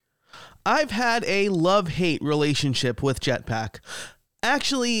I've had a love-hate relationship with Jetpack.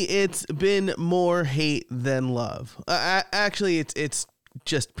 Actually, it's been more hate than love. Actually, it's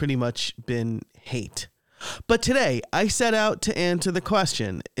just pretty much been hate. But today, I set out to answer the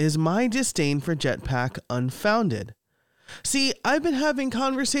question, is my disdain for Jetpack unfounded? See, I've been having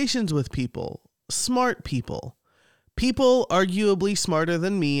conversations with people, smart people arguably smarter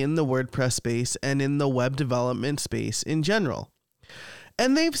than me in the WordPress space and in the web development space in general.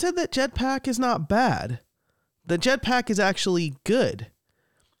 And they've said that Jetpack is not bad. The Jetpack is actually good.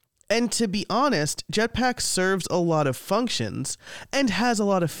 And to be honest, Jetpack serves a lot of functions and has a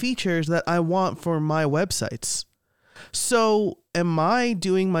lot of features that I want for my websites. So, am I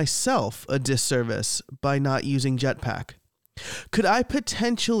doing myself a disservice by not using Jetpack? Could I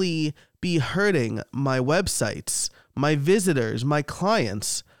potentially be hurting my websites, my visitors, my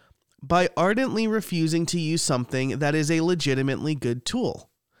clients, by ardently refusing to use something that is a legitimately good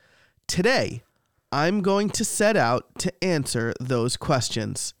tool? Today, I'm going to set out to answer those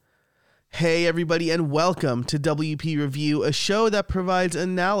questions. Hey everybody, and welcome to WP Review, a show that provides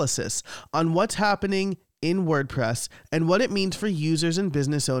analysis on what's happening in WordPress and what it means for users and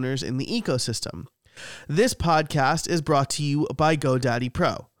business owners in the ecosystem. This podcast is brought to you by GoDaddy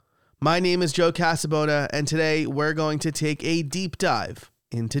Pro. My name is Joe Casabona, and today we're going to take a deep dive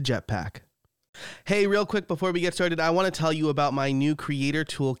into Jetpack. Hey, real quick before we get started, I want to tell you about my new Creator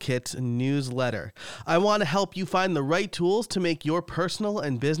Toolkit newsletter. I want to help you find the right tools to make your personal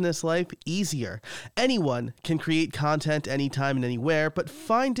and business life easier. Anyone can create content anytime and anywhere, but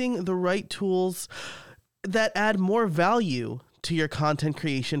finding the right tools that add more value to your content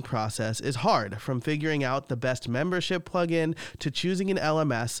creation process is hard. From figuring out the best membership plugin to choosing an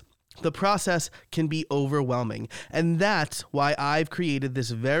LMS, the process can be overwhelming. And that's why I've created this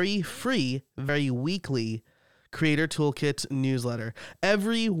very free, very weekly Creator Toolkit newsletter.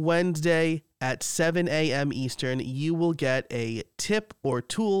 Every Wednesday at 7 a.m. Eastern, you will get a tip or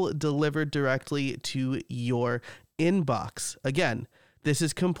tool delivered directly to your inbox. Again, this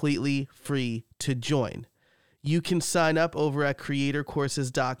is completely free to join. You can sign up over at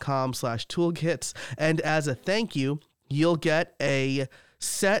creatorcourses.com/toolkits. And as a thank you, you'll get a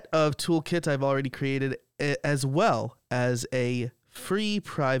set of toolkits I've already created, as well as a free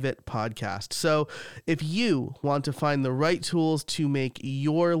private podcast. So if you want to find the right tools to make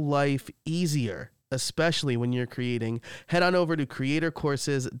your life easier, especially when you're creating, head on over to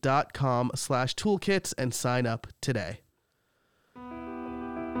creatorcourses.com/toolkits and sign up today.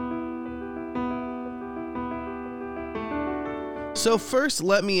 So first,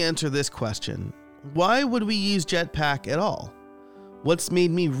 let me answer this question. Why would we use Jetpack at all? What's made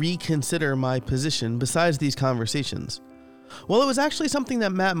me reconsider my position besides these conversations? Well, it was actually something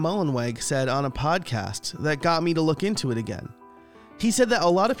that Matt Mullenweg said on a podcast that got me to look into it again. He said that a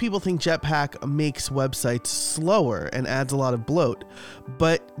lot of people think Jetpack makes websites slower and adds a lot of bloat,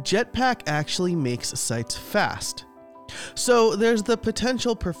 but Jetpack actually makes sites fast. So there's the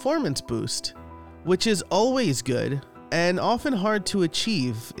potential performance boost, which is always good, and often hard to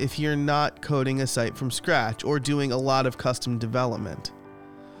achieve if you're not coding a site from scratch or doing a lot of custom development.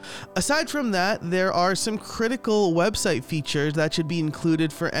 Aside from that, there are some critical website features that should be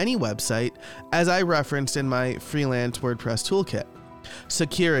included for any website, as I referenced in my freelance WordPress toolkit: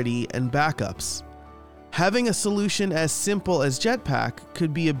 security and backups. Having a solution as simple as Jetpack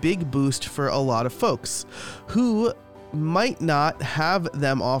could be a big boost for a lot of folks who might not have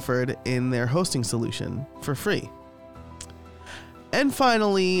them offered in their hosting solution for free. And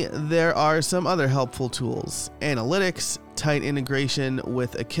finally, there are some other helpful tools: analytics, tight integration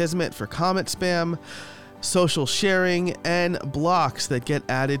with Akismet for comment spam, social sharing, and blocks that get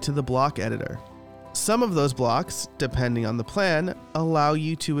added to the block editor. Some of those blocks, depending on the plan, allow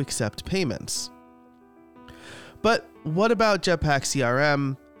you to accept payments. But what about Jetpack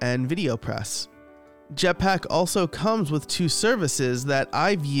CRM and VideoPress? Jetpack also comes with two services that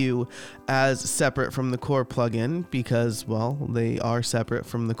I view as separate from the core plugin because, well, they are separate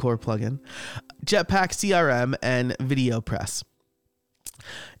from the core plugin: Jetpack CRM and VideoPress.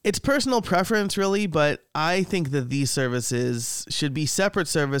 It's personal preference, really, but I think that these services should be separate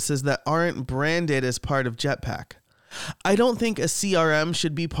services that aren't branded as part of Jetpack. I don't think a CRM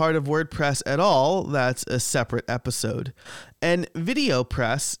should be part of WordPress at all. That's a separate episode. And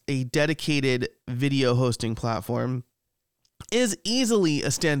VideoPress, a dedicated video hosting platform, is easily a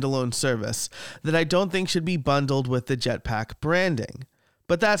standalone service that I don't think should be bundled with the Jetpack branding.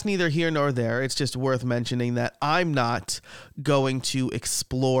 But that's neither here nor there. It's just worth mentioning that I'm not going to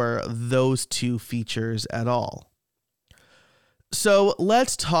explore those two features at all. So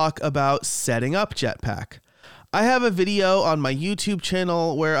let's talk about setting up Jetpack. I have a video on my YouTube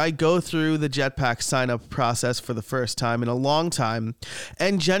channel where I go through the Jetpack sign-up process for the first time in a long time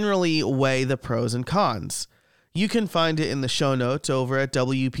and generally weigh the pros and cons. You can find it in the show notes over at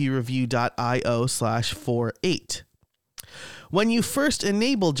wpreview.io/48. When you first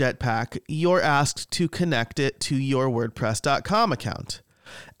enable Jetpack, you're asked to connect it to your WordPress.com account.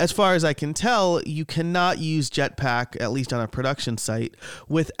 As far as I can tell, you cannot use Jetpack, at least on a production site,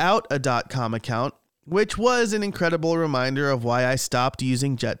 without a .com account, which was an incredible reminder of why I stopped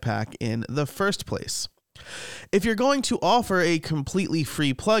using Jetpack in the first place. If you're going to offer a completely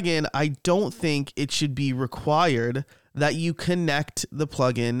free plugin, I don't think it should be required that you connect the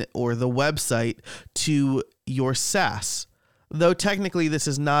plugin or the website to your SaaS, though technically this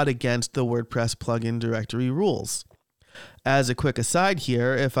is not against the WordPress plugin directory rules. As a quick aside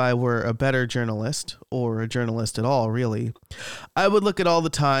here, if I were a better journalist, or a journalist at all really, I would look at all the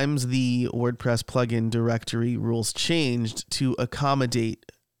times the WordPress plugin directory rules changed to accommodate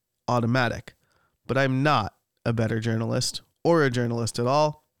Automattic. But I'm not a better journalist, or a journalist at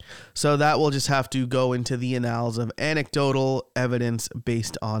all, so that will just have to go into the annals of anecdotal evidence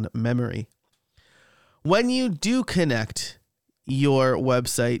based on memory. When you do connect your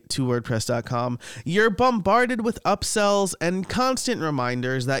website to WordPress.com, you're bombarded with upsells and constant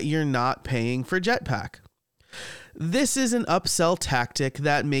reminders that you're not paying for Jetpack. This is an upsell tactic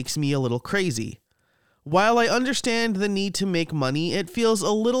that makes me a little crazy. While I understand the need to make money, it feels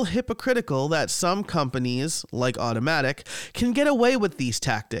a little hypocritical that some companies, like Automattic, can get away with these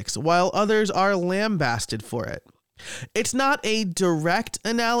tactics, while others are lambasted for it. It's not a direct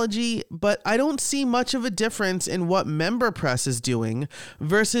analogy, but I don't see much of a difference in what MemberPress is doing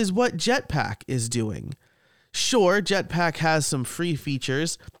versus what Jetpack is doing. Sure, Jetpack has some free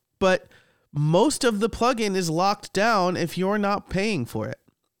features, but most of the plugin is locked down if you're not paying for it.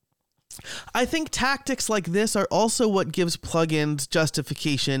 I think tactics like this are also what gives plugins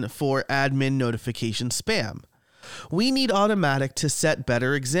justification for admin notification spam. We need Automattic to set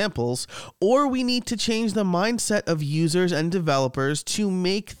better examples, or we need to change the mindset of users and developers to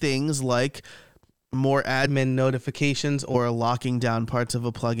make things like more admin notifications or locking down parts of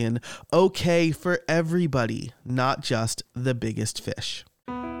a plugin okay for everybody, not just the biggest fish.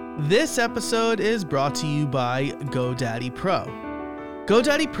 This episode is brought to you by GoDaddy Pro.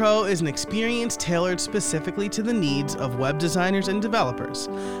 GoDaddy Pro is an experience tailored specifically to the needs of web designers and developers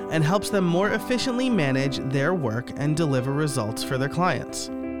and helps them more efficiently manage their work and deliver results for their clients.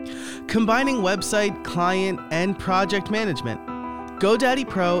 Combining website, client, and project management, GoDaddy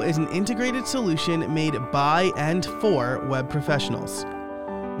Pro is an integrated solution made by and for web professionals.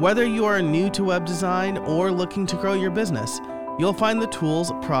 Whether you are new to web design or looking to grow your business, you'll find the tools,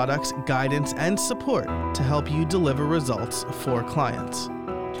 products, guidance, and support to help you deliver results for clients.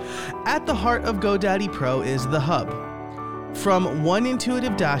 At the heart of GoDaddy Pro is the Hub. From one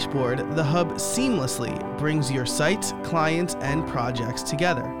intuitive dashboard, the Hub seamlessly brings your sites, clients, and projects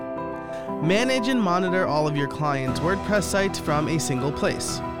together. Manage and monitor all of your clients' WordPress sites from a single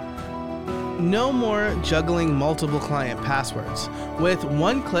place. No more juggling multiple client passwords. With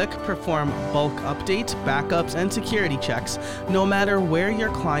one click, perform bulk updates, backups, and security checks, no matter where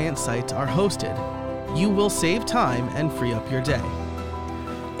your client sites are hosted. You will save time and free up your day.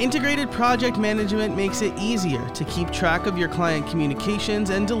 Integrated project management makes it easier to keep track of your client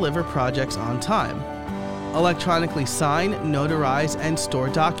communications and deliver projects on time. Electronically sign, notarize, and store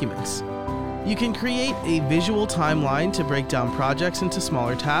documents. You can create a visual timeline to break down projects into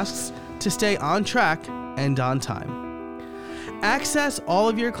smaller tasks to stay on track and on time. Access all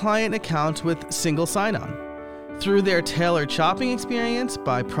of your client accounts with single sign-on. Through their tailored shopping experience,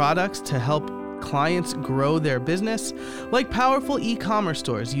 buy products to help clients grow their business, like powerful e-commerce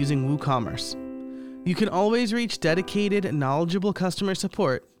stores using WooCommerce. You can always reach dedicated, knowledgeable customer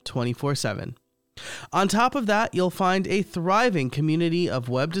support 24/7. On top of that, you'll find a thriving community of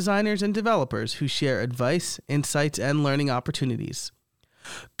web designers and developers who share advice, insights, and learning opportunities.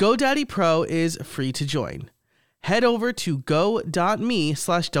 GoDaddy Pro is free to join. Head over to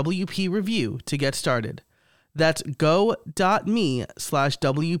go.me/WPReview to get started. That's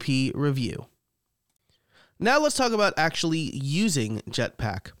go.me/WPReview. Now let's talk about actually using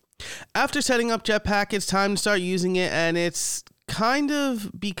Jetpack. After setting up Jetpack, it's time to start using it, and it's kind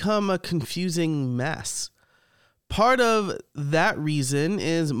of become a confusing mess. Part of that reason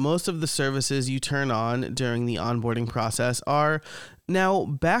is most of the services you turn on during the onboarding process are now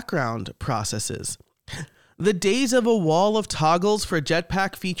background processes. The days of a wall of toggles for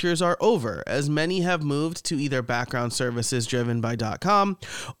Jetpack features are over, as many have moved to either background services driven by .com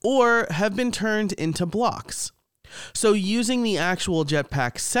or have been turned into blocks. So using the actual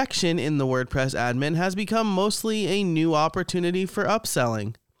Jetpack section in the WordPress admin has become mostly a new opportunity for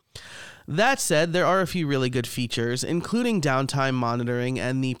upselling. That said, there are a few really good features, including downtime monitoring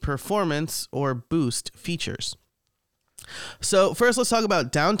and the performance or boost features. So first, let's talk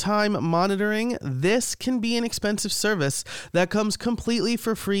about downtime monitoring. This can be an expensive service that comes completely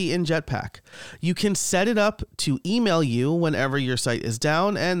for free in Jetpack. You can set it up to email you whenever your site is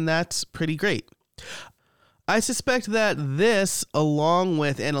down, and that's pretty great. I suspect that this, along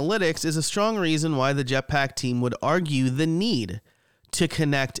with analytics, is a strong reason why the Jetpack team would argue the need to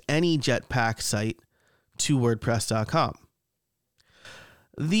connect any Jetpack site to WordPress.com.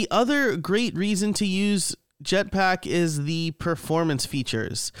 The other great reason to use Jetpack is the performance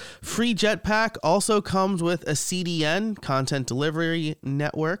features. Free Jetpack also comes with a CDN, content delivery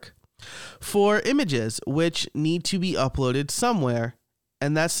network, for images which need to be uploaded somewhere,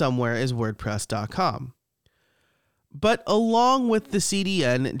 and that somewhere is WordPress.com. But along with the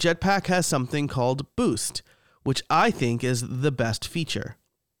CDN, Jetpack has something called Boost, which I think is the best feature.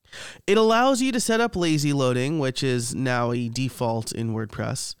 It allows you to set up lazy loading, which is now a default in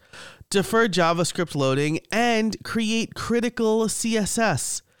WordPress, defer JavaScript loading, and create critical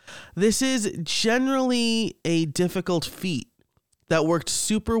CSS. This is generally a difficult feat that worked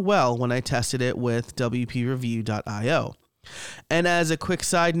super well when I tested it with WPReview.io. And as a quick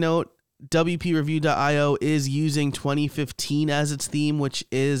side note, WPReview.io is using 2015 as its theme, which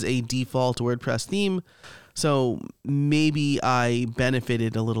is a default WordPress theme, so maybe I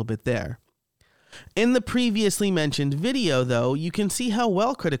benefited a little bit there. In the previously mentioned video, though, you can see how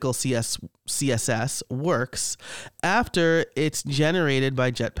well critical CSS works after it's generated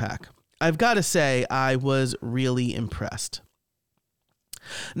by Jetpack. I've got to say, I was really impressed.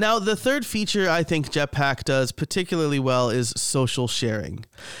 Now, the third feature I think Jetpack does particularly well is social sharing.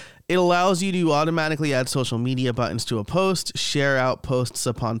 It allows you to automatically add social media buttons to a post, share out posts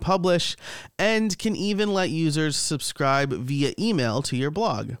upon publish, and can even let users subscribe via email to your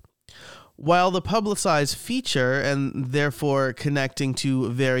blog. While the publicize feature, and therefore connecting to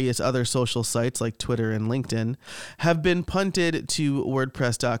various other social sites like Twitter and LinkedIn, have been punted to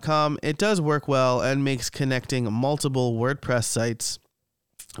WordPress.com, it does work well and makes connecting multiple WordPress sites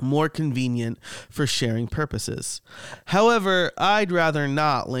more convenient for sharing purposes. However, I'd rather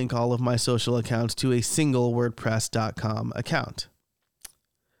not link all of my social accounts to a single WordPress.com account.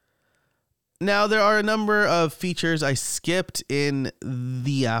 Now, there are a number of features I skipped in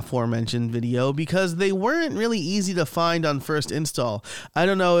the aforementioned video because they weren't really easy to find on first install. I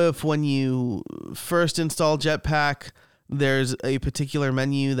don't know if when you first install Jetpack, there's a particular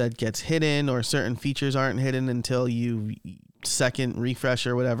menu that gets hidden or certain features aren't hidden until you second refresh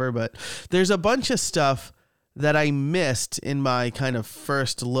or whatever, but there's a bunch of stuff that I missed in my kind of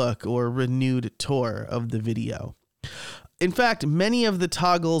first look or renewed tour of the video. In fact, many of the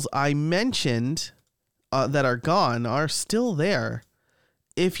toggles I mentioned that are gone are still there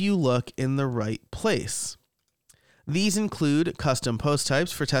if you look in the right place. These include custom post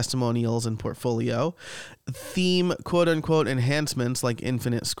types for testimonials and portfolio, theme quote-unquote enhancements like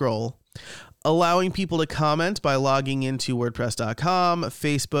infinite scroll, allowing people to comment by logging into WordPress.com,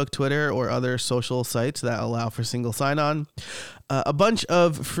 Facebook, Twitter, or other social sites that allow for single sign-on, a bunch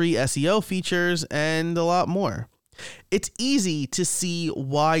of free SEO features, and a lot more. It's easy to see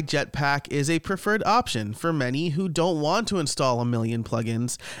why Jetpack is a preferred option for many who don't want to install a million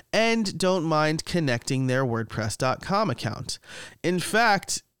plugins and don't mind connecting their WordPress.com account. In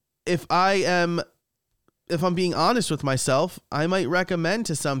fact, if I'm being honest with myself, I might recommend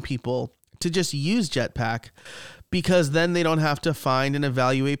to some people to just use Jetpack because then they don't have to find and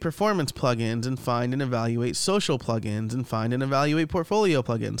evaluate performance plugins and find and evaluate social plugins and find and evaluate portfolio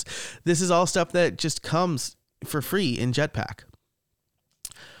plugins. This is all stuff that just comes for free in Jetpack.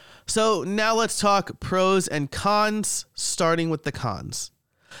 So now let's talk pros and cons, starting with the cons.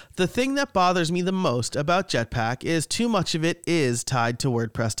 The thing that bothers me the most about Jetpack is too much of it is tied to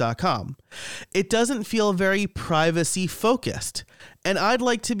WordPress.com. It doesn't feel very privacy focused, and I'd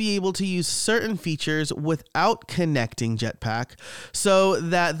like to be able to use certain features without connecting Jetpack so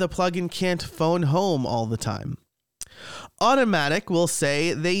that the plugin can't phone home all the time. Automatic will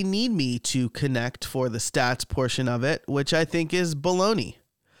say they need me to connect for the stats portion of it, which I think is baloney.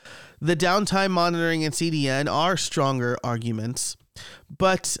 The downtime monitoring and CDN are stronger arguments,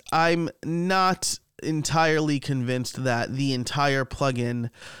 but I'm not entirely convinced that the entire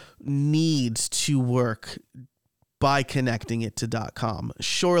plugin needs to work by connecting it to .com.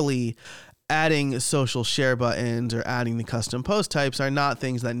 Surely adding social share buttons or adding the custom post types are not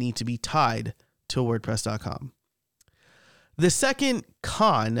things that need to be tied to WordPress.com. The second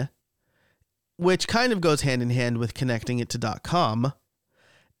con which kind of goes hand in hand with connecting it to .com,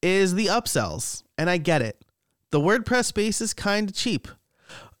 is the upsells. And I get it. The WordPress space is kind of cheap.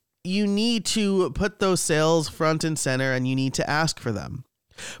 You need to put those sales front and center, and you need to ask for them.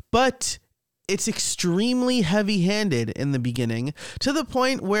 But it's extremely heavy-handed in the beginning, to the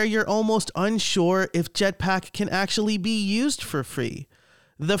point where you're almost unsure if Jetpack can actually be used for free.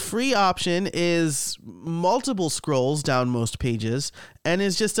 The free option is multiple scrolls down most pages and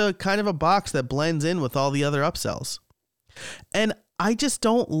is just a kind of a box that blends in with all the other upsells. And I just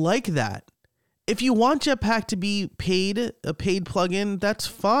don't like that. If you want Jetpack to be a paid plugin, that's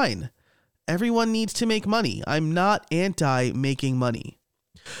fine. Everyone needs to make money. I'm not anti making money.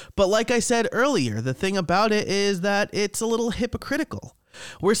 But like I said earlier, the thing about it is that it's a little hypocritical.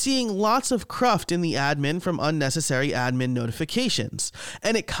 We're seeing lots of cruft in the admin from unnecessary admin notifications,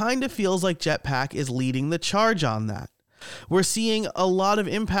 and it kind of feels like Jetpack is leading the charge on that. We're seeing a lot of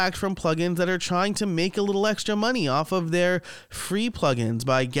impact from plugins that are trying to make a little extra money off of their free plugins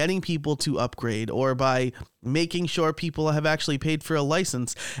by getting people to upgrade or by making sure people have actually paid for a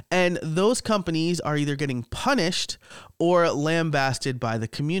license. And those companies are either getting punished or lambasted by the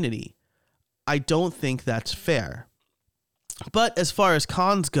community. I don't think that's fair. But as far as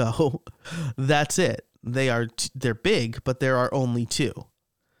cons go, that's it. They're big, but there are only two.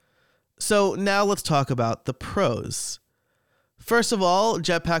 So now let's talk about the pros. First of all,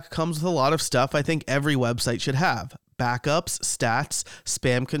 Jetpack comes with a lot of stuff I think every website should have: backups, stats,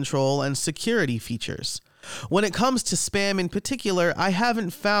 spam control, and security features. When it comes to spam in particular, I haven't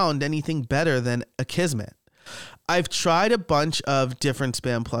found anything better than Akismet. I've tried a bunch of different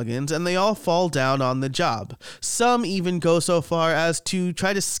spam plugins and they all fall down on the job. Some even go so far as to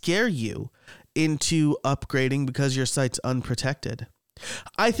try to scare you into upgrading because your site's unprotected.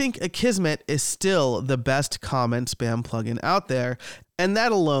 I think Akismet is still the best comment spam plugin out there, and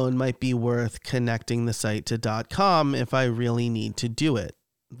that alone might be worth connecting the site to .com if I really need to do it.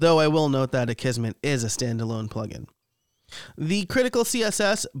 Though I will note that Akismet is a standalone plugin. The critical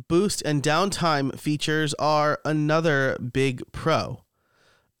CSS, boost, and downtime features are another big pro.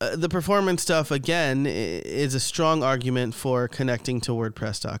 The performance stuff, again, is a strong argument for connecting to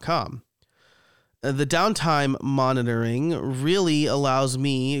WordPress.com. The downtime monitoring really allows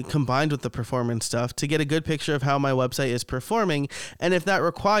me, combined with the performance stuff, to get a good picture of how my website is performing, and if that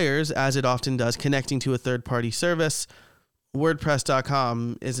requires, as it often does, connecting to a third-party service,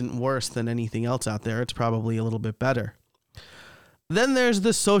 WordPress.com isn't worse than anything else out there. It's probably a little bit better. Then there's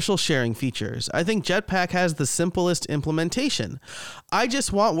the social sharing features. I think Jetpack has the simplest implementation. I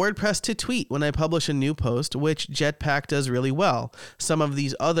just want WordPress to tweet when I publish a new post, which Jetpack does really well. Some of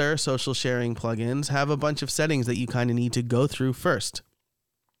these other social sharing plugins have a bunch of settings that you kind of need to go through first.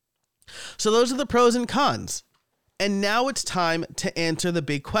 So those are the pros and cons. And now it's time to answer the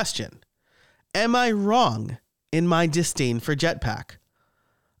big question. Am I wrong in my disdain for Jetpack?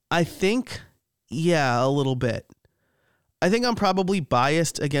 I think, yeah, a little bit. I think I'm probably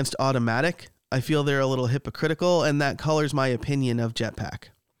biased against Automattic. I feel they're a little hypocritical, and that colors my opinion of Jetpack.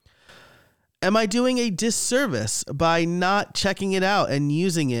 Am I doing a disservice by not checking it out and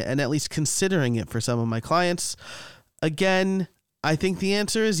using it and at least considering it for some of my clients? Again, I think the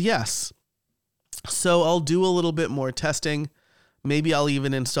answer is yes. So I'll do a little bit more testing. Maybe I'll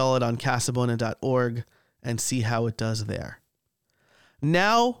even install it on casabona.org and see how it does there.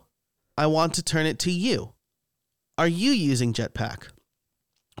 Now, I want to turn it to you. Are you using Jetpack?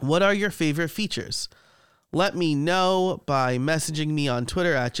 What are your favorite features? Let me know by messaging me on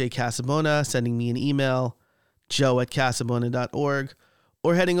Twitter at jcasabona, sending me an email, joe@casabona.org,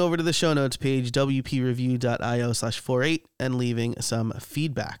 or heading over to the show notes page, wpreview.io/48, and leaving some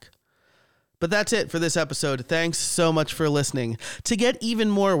feedback. But that's it for this episode. Thanks so much for listening. To get even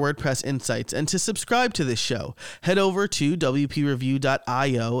more WordPress insights and to subscribe to this show, head over to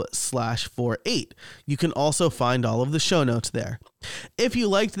wpreview.io/48. You can also find all of the show notes there. If you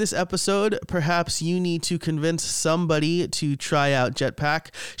liked this episode, perhaps you need to convince somebody to try out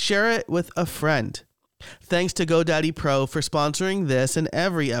Jetpack. Share it with a friend. Thanks to GoDaddy Pro for sponsoring this and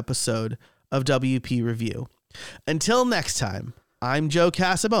every episode of WP Review. Until next time, I'm Joe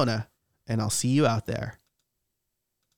Casabona, and I'll see you out there.